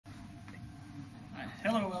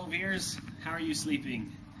Hello, LVers. How are you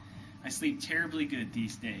sleeping? I sleep terribly good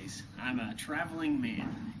these days. I'm a traveling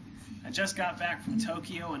man. I just got back from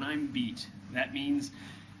Tokyo and I'm beat. That means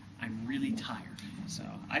I'm really tired. So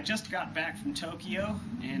I just got back from Tokyo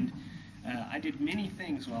and I did many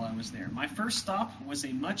things while I was there. My first stop was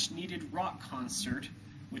a much-needed rock concert,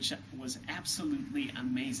 which was absolutely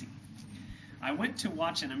amazing. I went to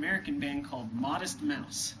watch an American band called Modest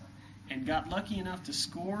Mouse and got lucky enough to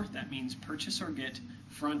score, that means purchase or get,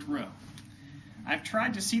 front row. I've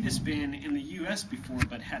tried to see this band in the US before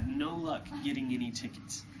but had no luck getting any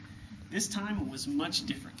tickets. This time was much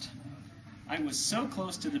different. I was so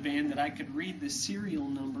close to the band that I could read the serial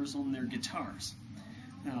numbers on their guitars.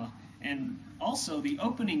 And also the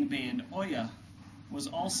opening band, Oya, was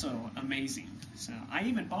also amazing. So I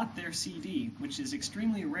even bought their CD, which is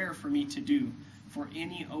extremely rare for me to do for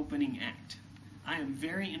any opening act. I am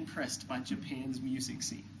very impressed by Japan's music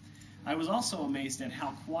scene. I was also amazed at how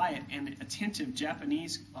quiet and attentive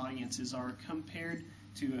Japanese audiences are compared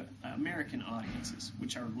to American audiences,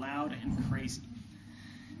 which are loud and crazy.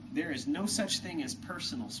 There is no such thing as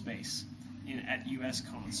personal space at US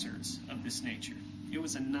concerts of this nature. It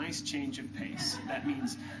was a nice change of pace. That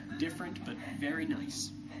means different but very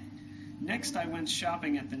nice. Next, I went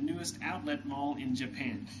shopping at the newest outlet mall in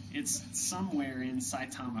Japan. It's somewhere in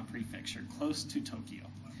Saitama Prefecture, close to Tokyo.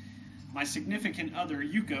 My significant other,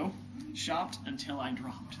 Yuko, shopped until I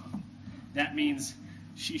dropped. That means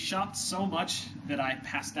she shopped so much that I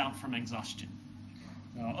passed out from exhaustion.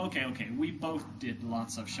 Okay, we both did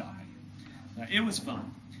lots of shopping. It was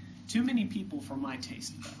fun. Too many people for my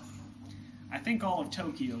taste, though. I think all of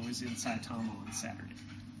Tokyo is in Saitama on Saturday.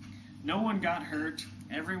 No one got hurt,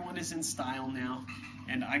 everyone is in style now,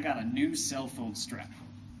 and I got a new cell phone strap.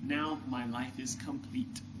 Now my life is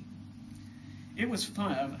complete. It was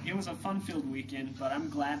fun. It was a fun-filled weekend, but I'm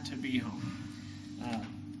glad to be home.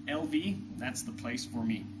 LV, that's the place for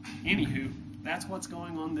me. Anywho, that's what's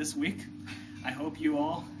going on this week. I hope you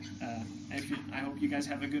all, I hope you guys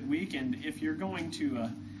have a good week, and if you're going to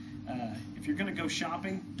go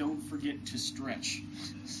shopping, don't forget to stretch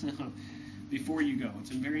before you go. It's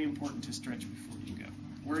very important to stretch before you go.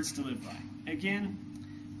 Words to live by. Again,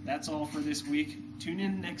 that's all for this week. Tune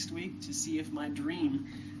in next week to see if my dream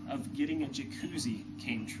of getting a jacuzzi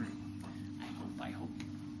came true. I hope.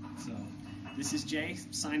 So, this is Jay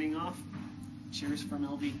signing off. Cheers from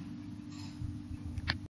LV.